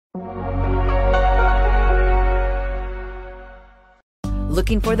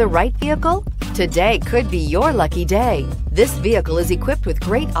Looking for the right vehicle? Today could be your lucky day. This vehicle is equipped with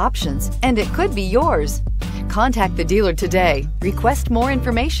great options, and it could be yours. Contact the dealer today, request more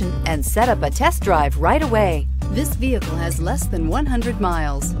information, and set up a test drive right away. This vehicle has less than 100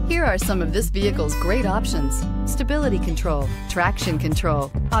 miles. Here are some of this vehicle's great options: stability control, traction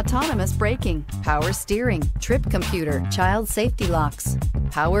control, autonomous braking, power steering, trip computer, child safety locks,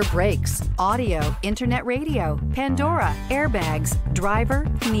 power brakes, audio, internet radio, Pandora, airbags, driver,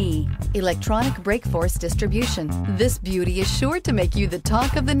 knee, electronic brake force distribution. This beauty is sure to make you the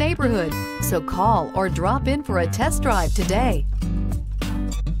talk of the neighborhood. So call or drop in for a test drive today.